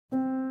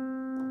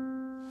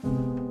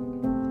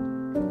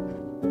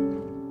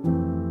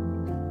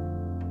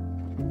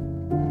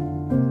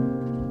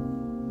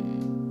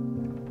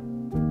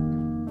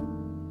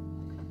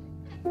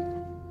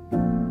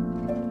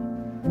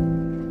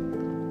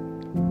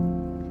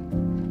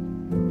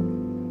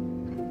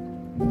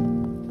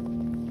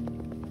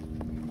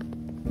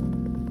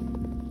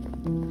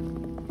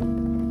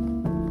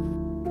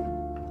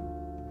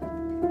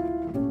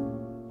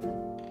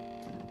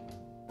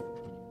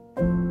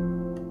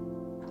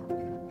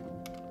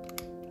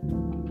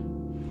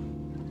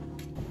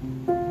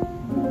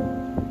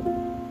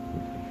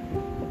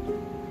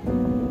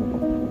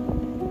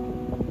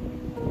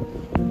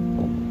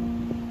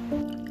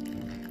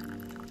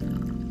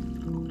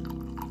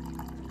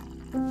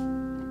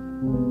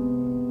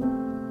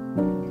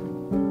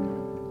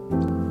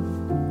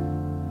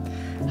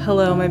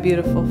Hello, my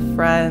beautiful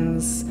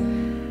friends.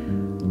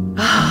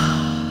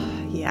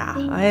 Yeah,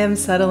 I am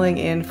settling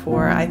in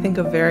for, I think,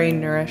 a very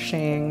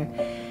nourishing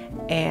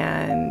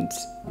and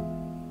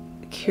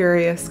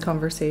curious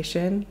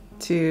conversation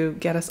to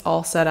get us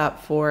all set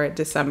up for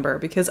December,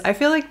 because I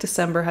feel like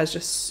December has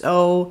just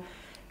so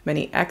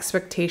many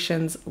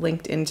expectations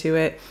linked into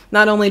it.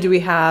 Not only do we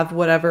have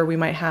whatever we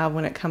might have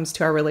when it comes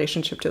to our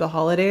relationship to the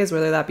holidays,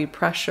 whether that be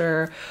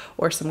pressure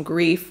or some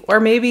grief or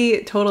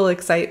maybe total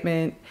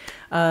excitement,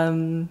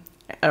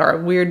 or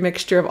a weird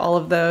mixture of all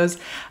of those.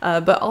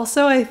 But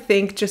also I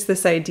think just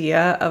this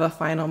idea of a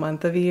final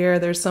month of a year,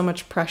 there's so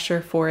much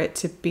pressure for it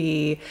to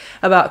be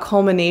about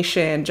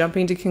culmination,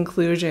 jumping to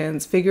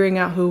conclusions, figuring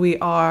out who we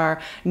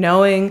are,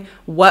 knowing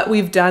what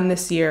we've done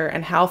this year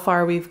and how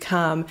far we've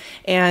come.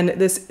 And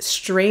this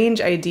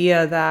strange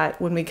idea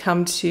that when we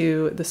come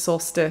to the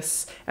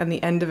solstice and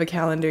the end of a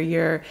calendar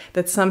year,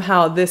 that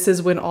somehow this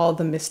is when all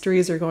the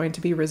mysteries are going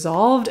to be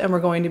resolved and we're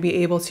going to be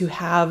able to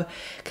have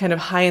kind of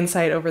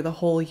hindsight over the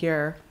whole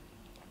year.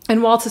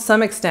 And while to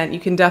some extent you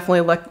can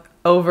definitely look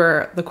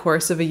over the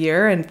course of a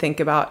year and think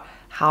about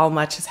how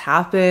much has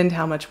happened,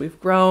 how much we've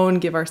grown,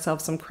 give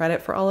ourselves some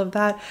credit for all of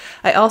that,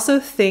 I also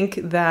think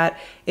that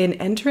in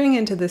entering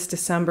into this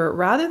December,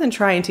 rather than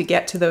trying to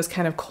get to those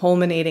kind of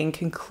culminating,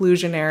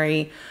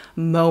 conclusionary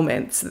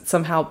moments that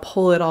somehow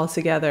pull it all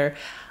together,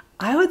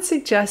 I would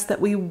suggest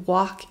that we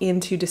walk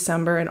into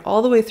December and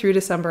all the way through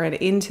December and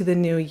into the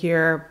new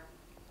year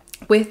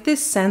with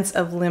this sense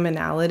of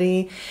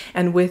liminality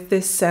and with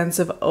this sense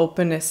of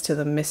openness to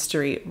the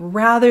mystery,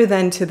 rather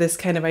than to this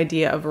kind of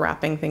idea of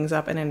wrapping things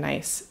up in a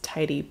nice,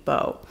 tidy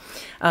bow.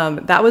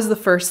 That was the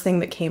first thing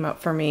that came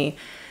up for me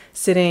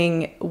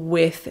sitting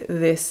with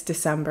this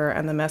December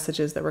and the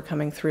messages that were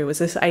coming through, was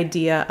this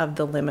idea of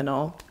the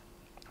liminal.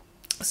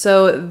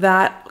 So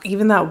that,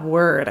 even that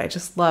word, I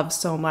just love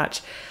so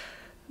much.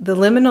 The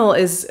liminal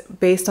is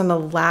based on the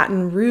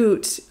Latin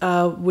root,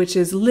 which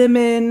is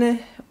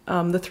limen,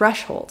 the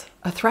threshold,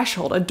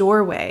 a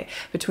doorway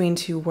between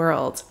two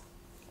worlds.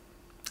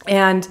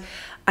 And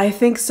I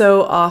think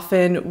so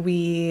often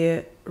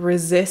we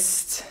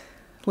resist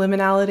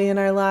liminality in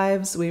our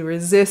lives. We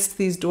resist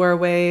these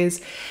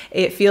doorways.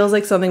 It feels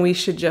like something we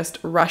should just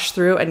rush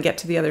through and get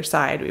to the other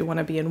side. We want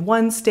to be in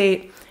one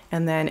state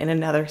and then in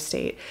another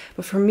state.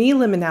 But for me,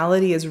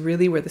 liminality is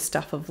really where the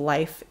stuff of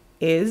life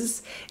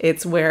is.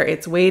 It's where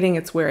it's waiting,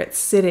 it's where it's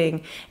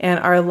sitting. And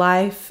our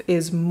life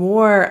is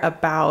more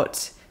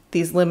about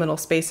these liminal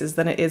spaces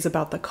than it is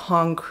about the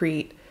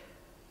concrete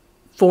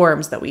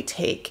forms that we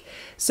take.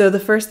 So the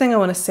first thing I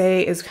want to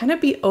say is kind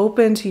of be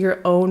open to your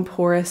own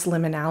porous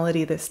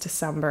liminality this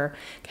December.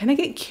 Kind of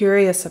get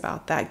curious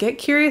about that. Get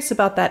curious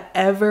about that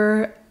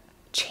ever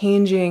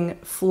changing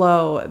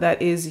flow that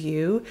is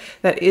you,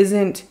 that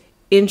isn't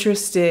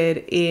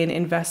interested in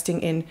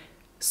investing in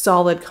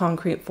solid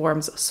concrete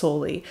forms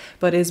solely,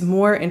 but is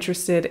more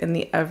interested in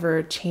the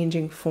ever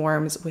changing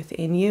forms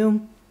within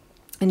you.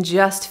 And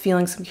just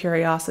feeling some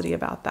curiosity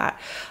about that.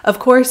 Of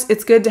course,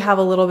 it's good to have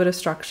a little bit of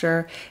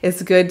structure.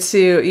 It's good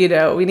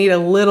to, we need a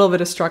little bit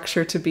of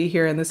structure to be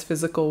here in this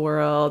physical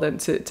world and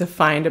to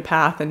find a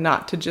path and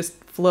not to just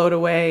float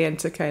away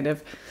into kind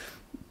of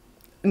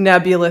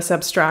nebulous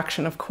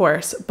abstraction, of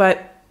course.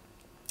 But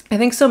I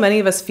think so many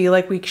of us feel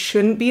like we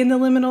shouldn't be in the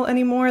liminal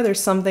anymore.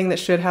 There's something that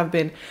should have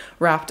been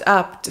wrapped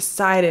up,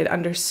 decided,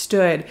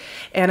 understood.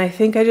 And I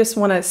think I just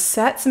want to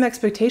set some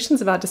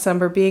expectations about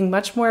December being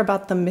much more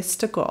about the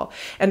mystical.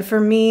 And for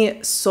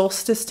me,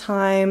 solstice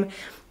time,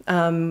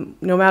 no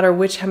matter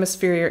which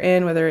hemisphere you're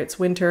in, whether it's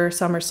winter or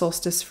summer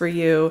solstice for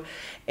you,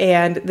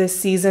 and this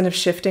season of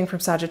shifting from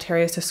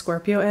Sagittarius to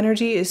Scorpio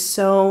energy is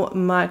so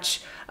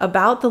much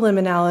about the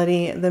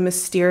liminality, the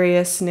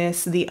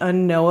mysteriousness, the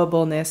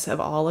unknowableness of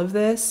all of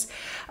this.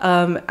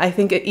 I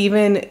think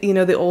even,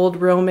 the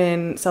old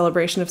Roman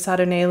celebration of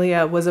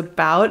Saturnalia was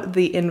about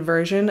the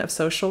inversion of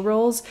social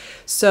roles.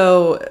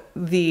 So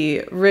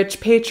the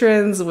rich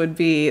patrons would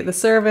be the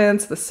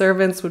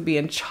servants would be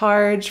in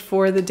charge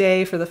for the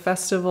day, for the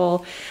festival.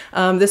 festival.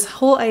 This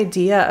whole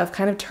idea of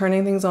kind of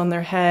turning things on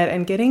their head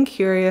and getting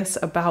curious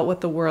about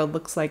what the world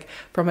looks like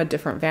from a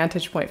different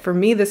vantage point. For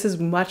me, this is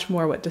much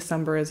more what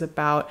December is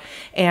about.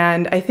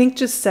 And I think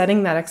just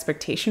setting that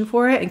expectation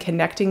for it and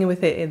connecting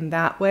with it in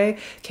that way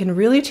can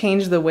really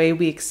change the way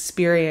we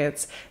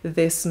experience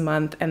this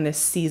month and this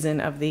season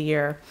of the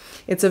year.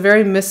 It's a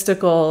very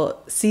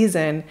mystical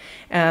season,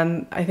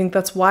 and I think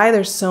that's why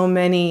there's so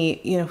many,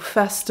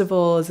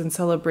 festivals and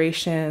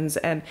celebrations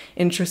and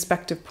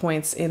introspective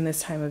points in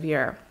this time of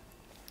year.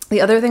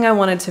 The other thing I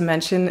wanted to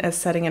mention as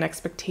setting an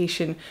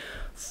expectation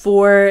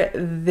for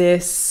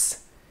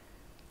this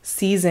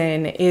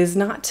season is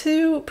not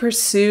to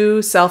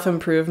pursue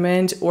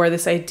self-improvement or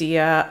this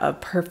idea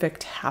of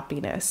perfect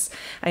happiness.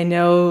 I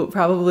know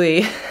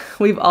probably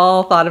we've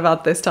all thought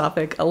about this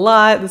topic a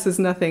lot. This is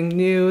nothing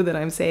new that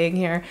I'm saying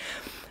here.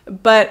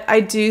 But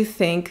I do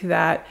think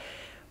that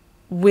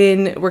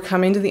when we're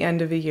coming to the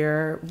end of a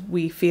year,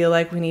 we feel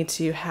like we need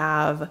to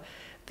have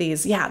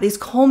these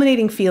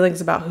culminating feelings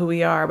about who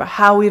we are, about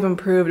how we've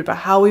improved, about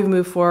how we've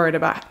moved forward,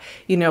 about,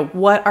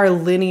 what our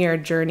linear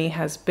journey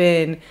has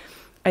been.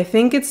 I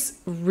think it's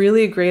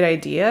really a great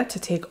idea to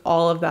take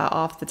all of that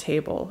off the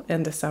table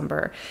in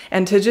December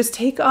and to just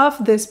take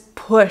off this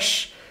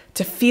push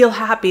to feel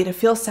happy, to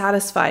feel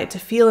satisfied, to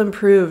feel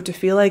improved, to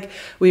feel like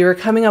we were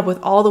coming up with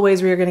all the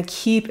ways we are going to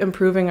keep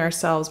improving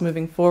ourselves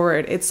moving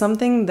forward. It's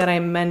something that I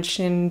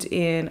mentioned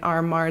in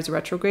our Mars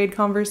retrograde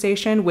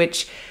conversation,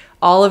 which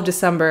all of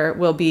December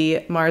will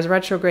be Mars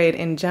retrograde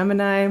in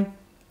Gemini.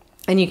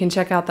 And you can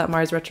check out that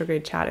Mars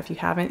retrograde chat if you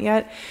haven't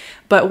yet.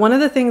 But one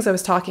of the things I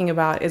was talking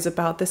about is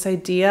about this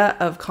idea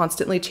of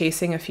constantly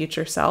chasing a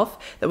future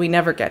self that we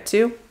never get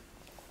to.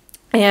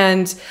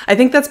 And I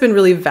think that's been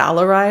really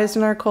valorized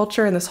in our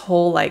culture, and this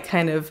whole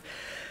kind of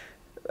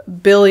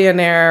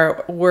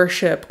billionaire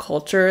worship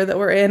culture that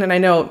we're in. And I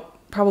know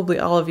probably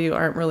all of you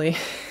aren't really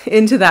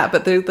into that,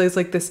 but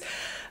there's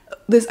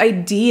this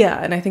idea,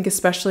 and I think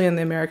especially in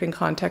the American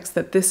context,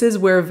 that this is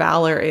where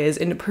valor is,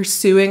 in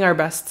pursuing our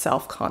best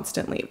self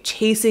constantly,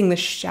 chasing the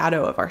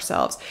shadow of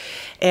ourselves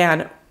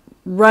and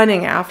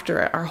running after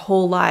it our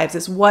whole lives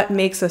is what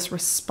makes us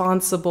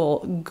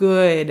responsible,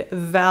 good,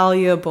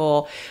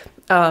 valuable,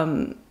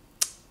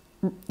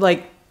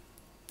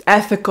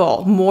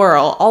 ethical,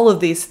 moral, all of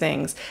these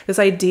things. This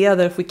idea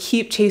that if we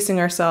keep chasing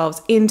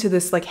ourselves into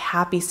this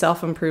happy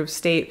self-improved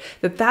state,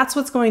 that's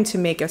what's going to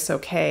make us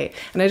okay.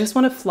 And I just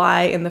want to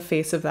fly in the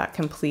face of that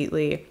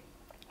completely.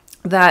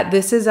 That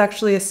this is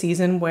actually a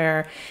season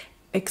where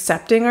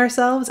accepting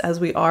ourselves as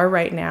we are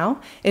right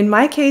now. In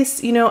my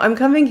case, I'm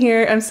coming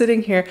here, I'm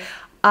sitting here,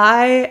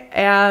 I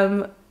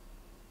am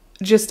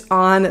just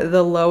on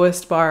the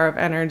lowest bar of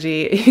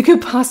energy you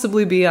could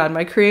possibly be on.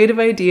 My creative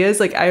ideas,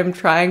 I am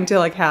trying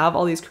to have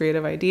all these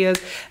creative ideas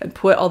and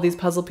put all these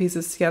puzzle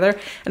pieces together,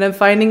 and I'm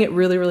finding it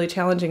really, really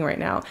challenging right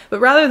now. But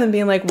rather than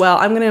being well,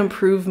 I'm going to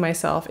improve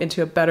myself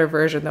into a better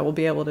version that will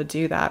be able to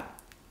do that,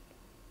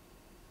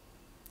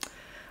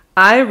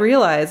 I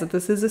realize that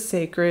this is a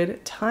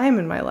sacred time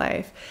in my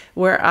life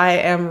where I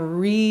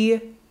am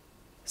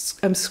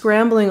I'm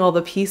scrambling all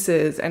the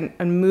pieces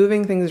and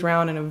moving things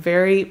around in a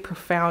very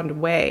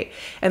profound way.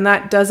 And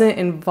that doesn't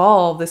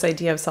involve this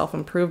idea of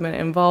self-improvement.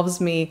 It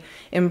involves me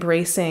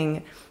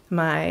embracing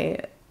my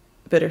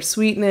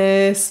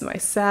bittersweetness, my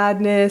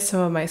sadness,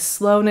 some of my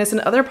slowness,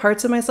 and other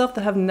parts of myself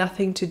that have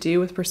nothing to do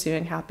with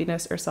pursuing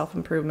happiness or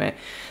self-improvement.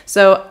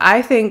 So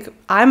I think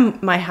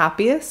I'm my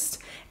happiest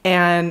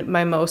and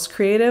my most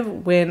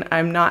creative when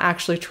I'm not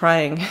actually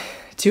trying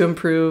to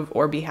improve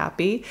or be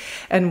happy,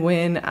 and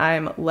when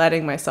I'm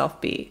letting myself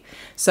be.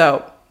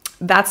 So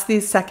that's the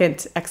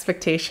second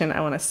expectation I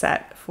want to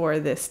set for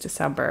this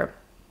December.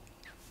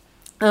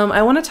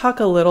 I want to talk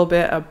a little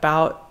bit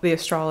about the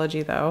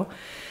astrology though,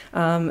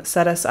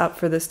 set us up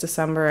for this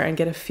December and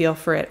get a feel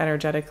for it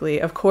energetically.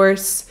 Of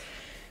course,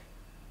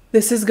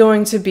 this is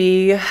going to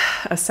be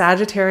a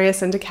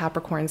Sagittarius into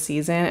Capricorn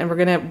season, and we're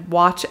going to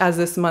watch as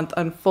this month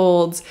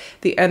unfolds,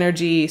 the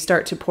energy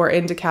start to pour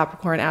into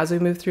Capricorn as we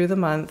move through the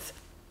month.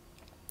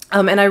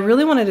 And I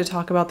really wanted to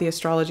talk about the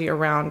astrology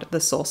around the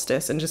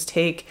solstice and just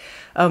take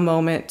a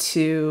moment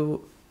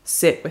to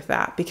sit with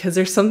that, because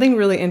there's something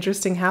really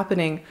interesting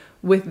happening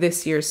with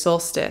this year's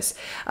solstice.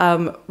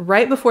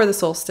 Right before the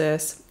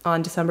solstice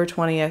on December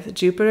 20th,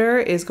 Jupiter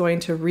is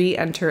going to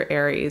re-enter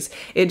Aries.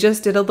 It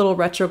just did a little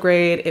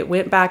retrograde. It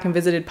went back and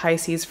visited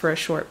Pisces for a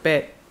short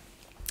bit.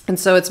 And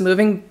so it's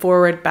moving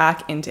forward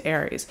back into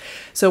Aries.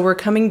 So we're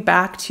coming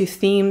back to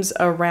themes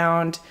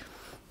around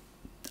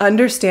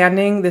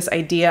understanding this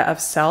idea of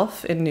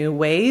self in new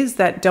ways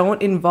that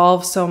don't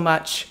involve so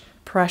much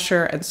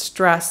pressure and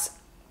stress,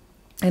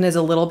 and is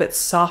a little bit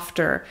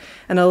softer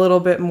and a little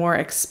bit more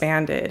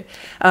expanded.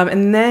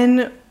 And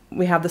then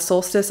we have the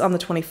solstice on the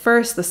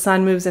 21st. The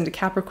sun moves into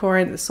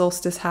Capricorn. The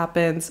solstice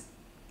happens.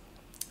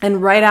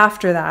 And right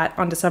after that,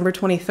 on December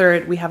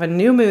 23rd, we have a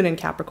new moon in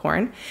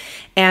Capricorn.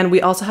 And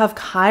we also have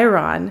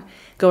Chiron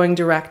going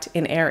direct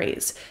in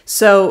Aries.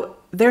 So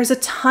there's a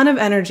ton of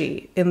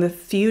energy in the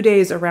few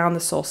days around the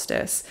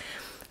solstice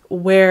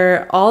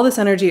where all this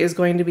energy is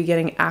going to be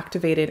getting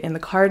activated in the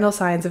cardinal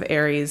signs of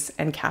Aries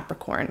and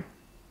Capricorn.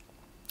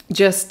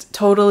 Just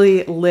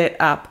totally lit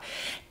up.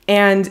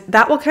 And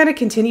that will kind of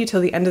continue till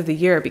the end of the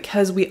year,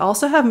 because we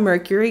also have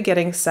Mercury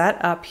getting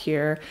set up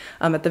here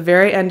at the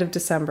very end of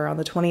December on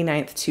the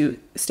 29th to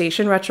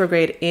station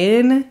retrograde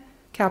in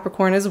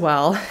Capricorn as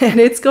well. And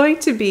it's going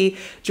to be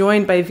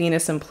joined by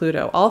Venus and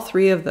Pluto. All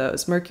three of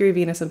those, Mercury,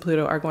 Venus, and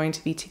Pluto, are going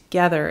to be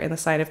together in the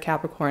sign of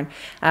Capricorn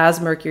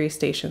as Mercury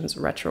stations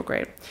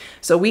retrograde.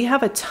 So we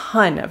have a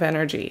ton of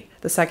energy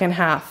the second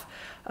half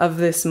of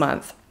this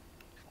month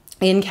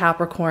in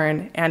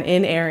Capricorn and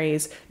in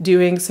Aries,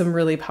 doing some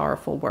really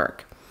powerful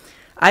work.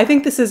 I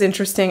think this is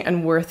interesting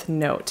and worth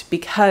note,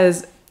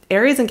 because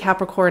Aries and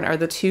Capricorn are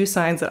the two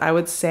signs that I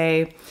would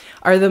say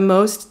are the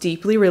most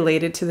deeply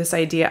related to this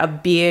idea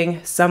of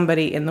being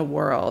somebody in the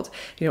world.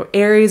 You know,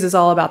 Aries is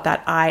all about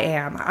that I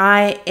am,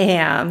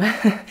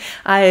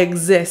 I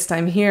exist,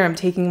 I'm here, I'm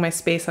taking my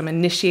space, I'm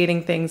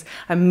initiating things,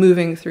 I'm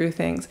moving through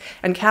things.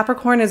 And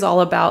Capricorn is all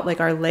about like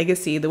our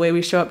legacy, the way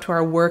we show up to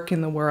our work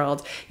in the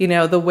world, you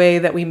know, the way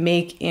that we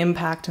make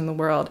impact in the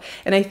world.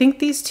 And I think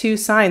these two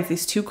signs,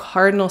 these two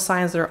cardinal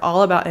signs that are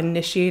all about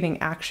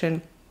initiating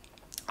action,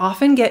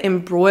 often get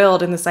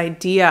embroiled in this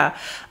idea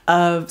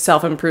of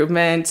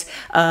self-improvement,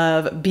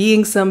 of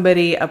being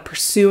somebody, of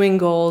pursuing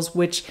goals,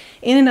 which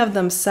in and of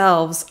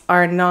themselves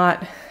are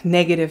not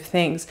negative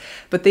things,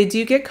 but they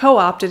do get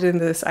co-opted in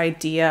this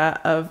idea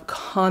of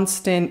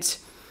constant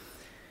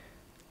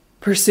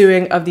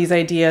pursuing of these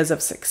ideas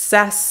of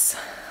success,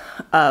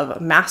 of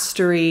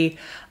mastery,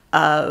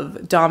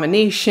 of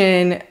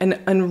domination,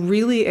 and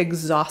really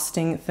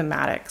exhausting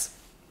thematics.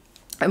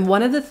 And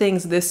one of the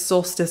things this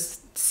solstice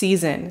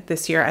season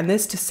this year, and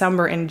this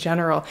December in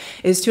general,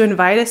 is to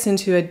invite us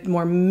into a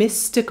more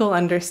mystical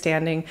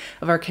understanding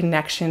of our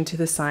connection to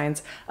the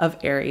signs of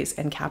Aries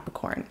and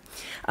Capricorn.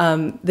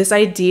 This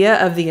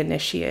idea of the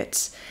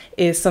initiate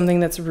is something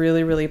that's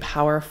really, really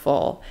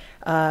powerful.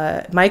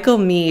 Michael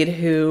Meade,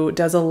 who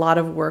does a lot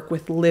of work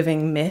with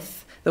living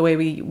myth, the way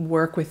we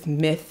work with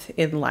myth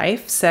in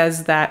life,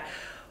 says that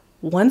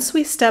once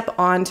we step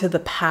onto the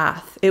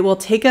path, it will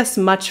take us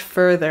much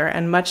further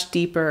and much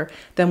deeper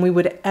than we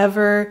would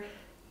ever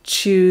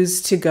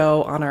choose to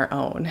go on our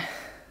own.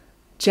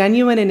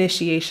 Genuine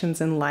initiations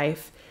in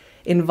life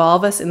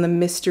involve us in the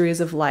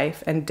mysteries of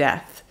life and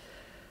death,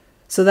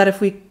 so that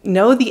if we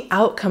know the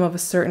outcome of a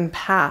certain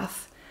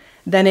path,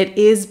 then it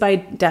is by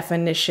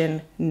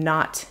definition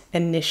not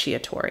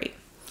initiatory.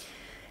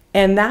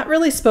 And that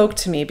really spoke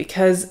to me,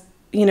 because,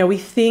 you know, we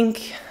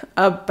think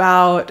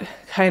about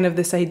kind of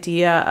this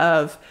idea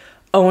of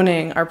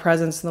owning our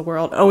presence in the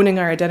world, owning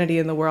our identity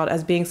in the world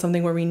as being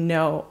something where we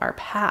know our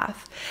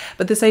path.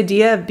 But this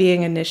idea of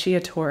being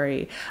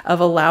initiatory,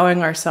 of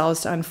allowing ourselves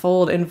to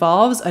unfold,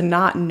 involves a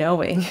not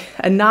knowing,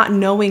 a not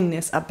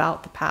knowingness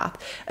about the path,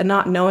 a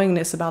not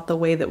knowingness about the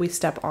way that we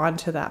step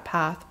onto that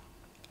path.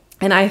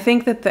 And I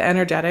think that the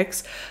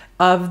energetics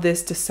of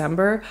this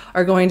December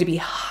are going to be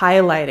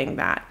highlighting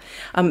that.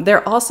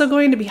 They're also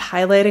going to be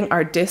highlighting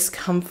our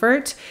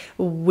discomfort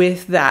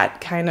with that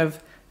kind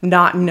of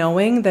not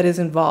knowing that is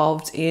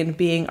involved in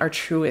being our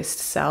truest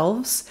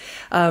selves,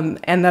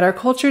 and that our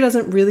culture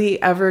doesn't really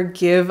ever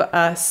give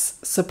us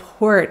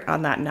support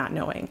on that not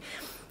knowing.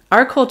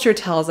 Our culture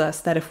tells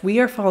us that if we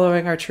are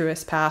following our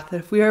truest path, that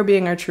if we are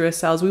being our truest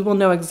selves, we will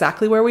know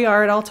exactly where we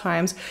are at all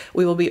times.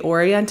 We will be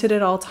oriented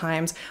at all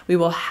times. We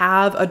will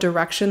have a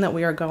direction that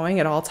we are going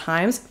at all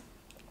times,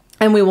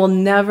 and we will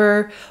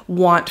never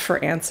want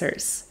for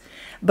answers.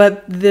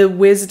 But the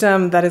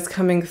wisdom that is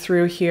coming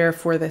through here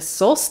for this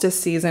solstice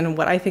season,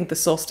 what I think the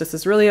solstice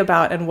is really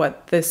about, and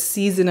what this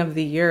season of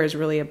the year is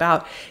really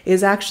about,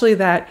 is actually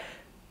that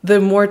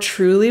the more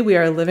truly we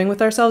are living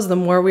with ourselves, the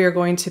more we are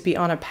going to be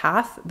on a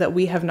path that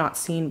we have not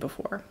seen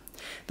before.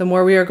 The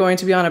more we are going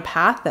to be on a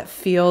path that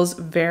feels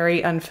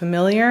very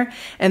unfamiliar,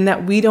 and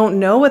that we don't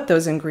know what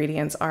those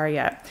ingredients are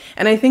yet.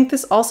 And I think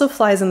this also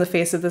flies in the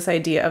face of this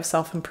idea of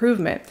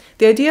self-improvement.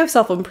 The idea of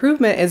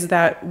self-improvement is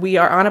that we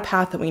are on a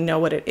path that we know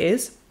what it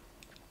is,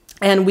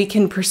 and we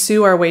can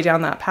pursue our way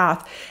down that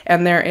path.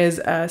 And there is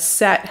a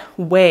set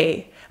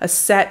way, a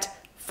set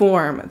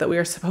form that we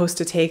are supposed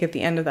to take at the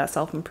end of that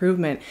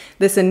self-improvement.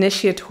 This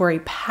initiatory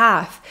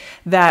path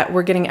that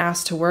we're getting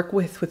asked to work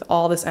with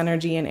all this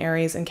energy in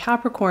Aries and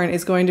Capricorn,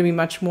 is going to be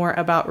much more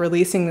about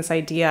releasing this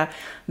idea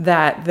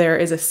that there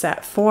is a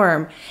set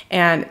form,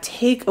 and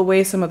take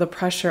away some of the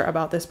pressure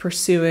about this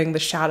pursuing the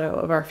shadow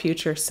of our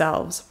future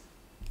selves.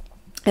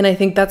 And I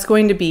think that's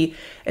going to be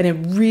a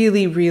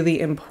really,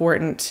 really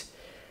important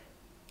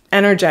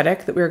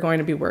energetic that we're going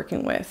to be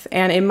working with.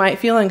 And it might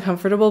feel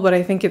uncomfortable, but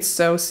I think it's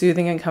so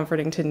soothing and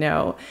comforting to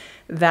know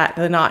that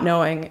the not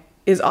knowing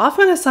is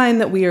often a sign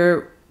that we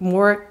are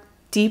more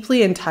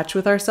deeply in touch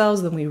with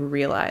ourselves than we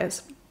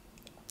realize.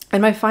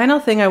 And my final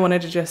thing I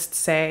wanted to just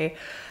say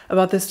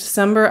about this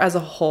December as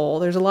a whole,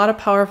 there's a lot of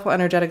powerful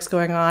energetics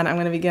going on. I'm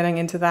going to be getting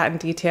into that in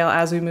detail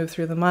as we move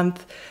through the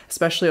month,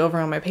 especially over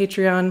on my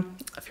Patreon,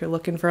 if you're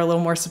looking for a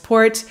little more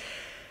support.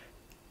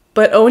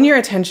 But own your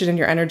attention and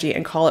your energy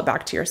and call it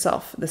back to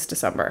yourself this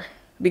December,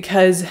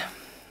 because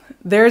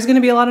there's going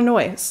to be a lot of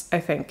noise, I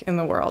think, in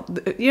the world.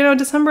 You know,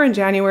 December and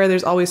January,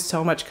 there's always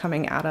so much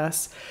coming at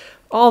us.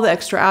 All the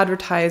extra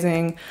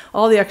advertising,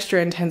 all the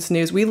extra intense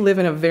news. We live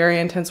in a very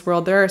intense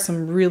world. There are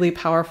some really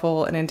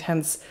powerful and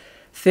intense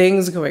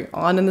things going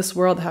on in this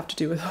world that have to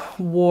do with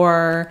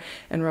war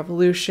and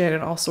revolution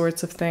and all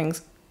sorts of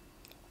things.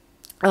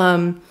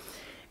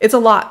 It's a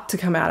lot to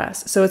come at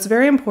us. So it's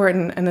very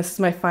important, and this is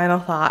my final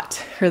thought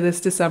for this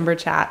December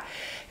chat.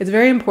 It's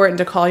very important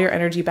to call your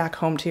energy back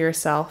home to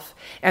yourself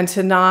and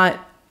to not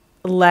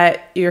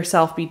let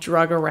yourself be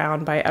drug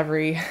around by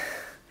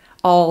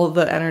all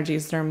the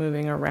energies that are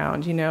moving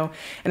around, you know?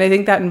 And I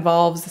think that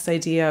involves this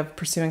idea of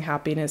pursuing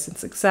happiness and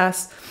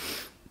success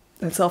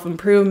and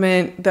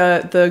self-improvement.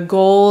 The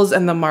goals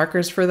and the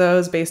markers for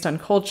those based on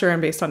culture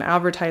and based on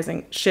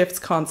advertising shifts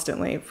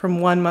constantly from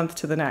one month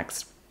to the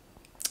next.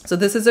 So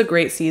this is a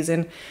great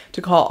season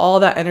to call all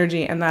that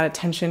energy and that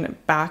attention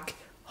back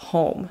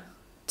home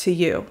to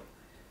you,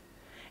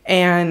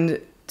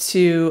 and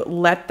to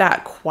let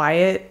that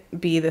quiet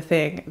be the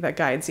thing that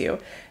guides you.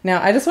 Now,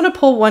 I just want to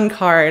pull one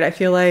card. I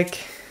feel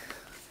like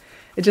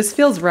it just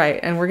feels right.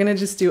 And we're going to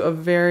just do a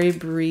very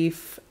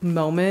brief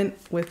moment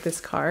with this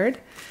card.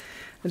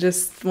 I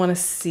just want to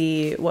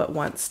see what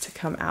wants to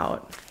come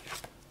out.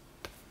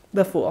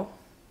 The Fool.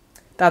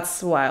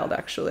 That's wild,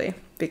 actually,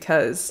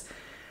 because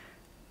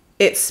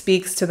it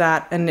speaks to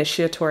that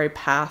initiatory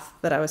path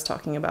that I was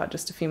talking about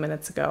just a few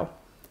minutes ago.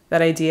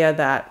 That idea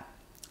that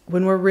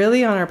when we're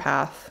really on our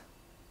path,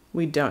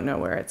 we don't know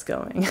where it's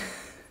going.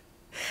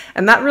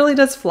 And that really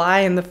does fly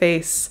in the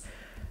face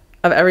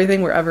of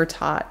everything we're ever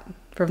taught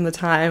from the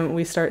time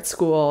we start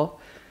school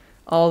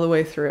all the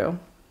way through,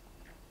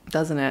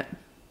 doesn't it?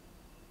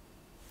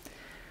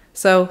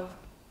 So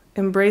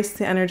embrace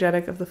the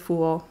energetic of the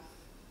Fool.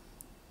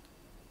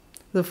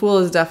 The Fool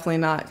is definitely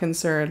not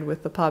concerned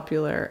with the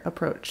popular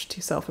approach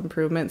to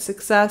self-improvement,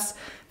 success,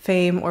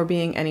 fame, or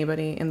being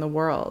anybody in the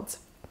world.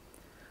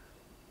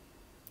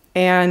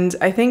 And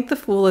I think the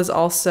Fool is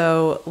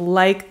also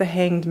like the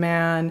Hanged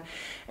Man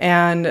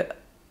and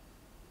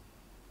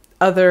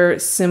other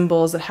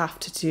symbols that have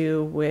to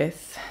do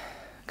with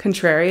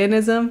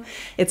contrarianism.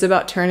 It's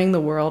about turning the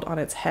world on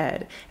its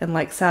head. And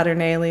like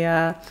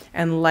Saturnalia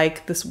and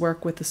like this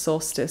work with the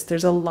solstice,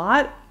 there's a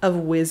lot of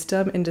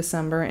wisdom in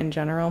December in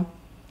general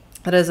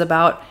that is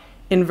about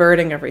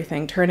inverting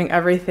everything, turning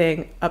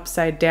everything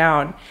upside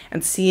down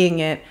and seeing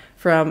it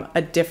from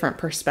a different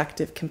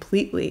perspective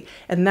completely.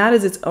 And that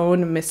is its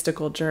own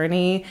mystical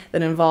journey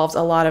that involves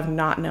a lot of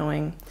not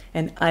knowing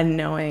and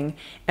unknowing.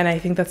 And I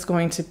think that's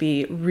going to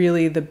be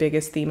really the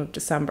biggest theme of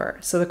December.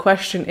 So the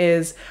question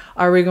is,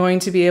 are we going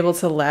to be able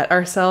to let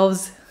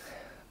ourselves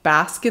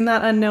bask in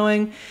that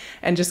unknowing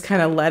and just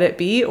kind of let it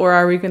be? Or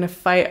are we going to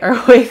fight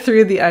our way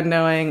through the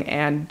unknowing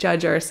and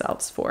judge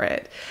ourselves for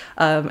it?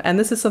 And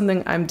this is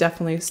something I'm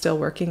definitely still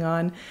working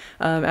on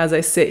as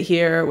I sit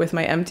here with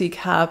my empty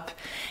cup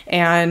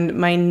and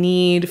my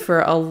need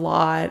for a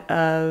lot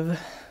of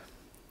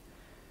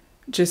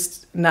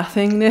just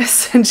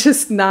nothingness and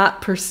just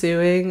not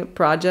pursuing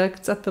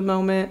projects at the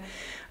moment.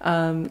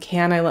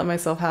 Can I let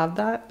myself have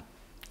that?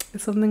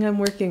 It's something I'm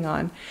working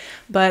on.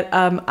 But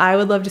I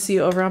would love to see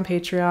you over on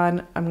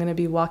Patreon. I'm going to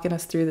be walking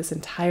us through this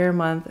entire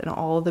month and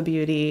all the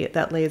beauty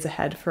that lays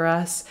ahead for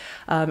us.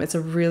 It's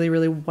a really,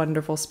 really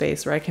wonderful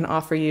space where I can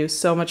offer you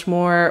so much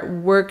more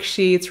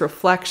worksheets,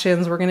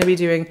 reflections. We're going to be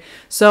doing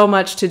so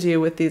much to do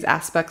with these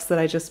aspects that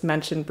I just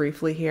mentioned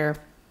briefly here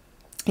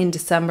in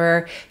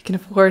December. You can,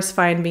 of course,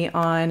 find me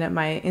on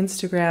my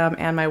Instagram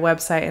and my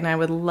website, and I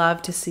would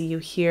love to see you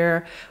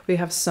here. We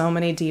have so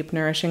many deep,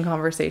 nourishing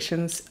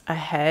conversations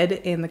ahead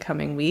in the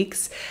coming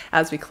weeks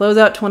as we close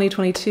out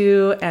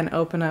 2022 and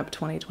open up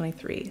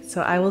 2023.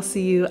 So I will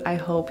see you, I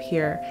hope,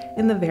 here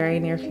in the very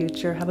near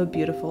future. Have a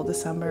beautiful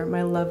December,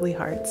 my lovely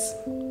hearts.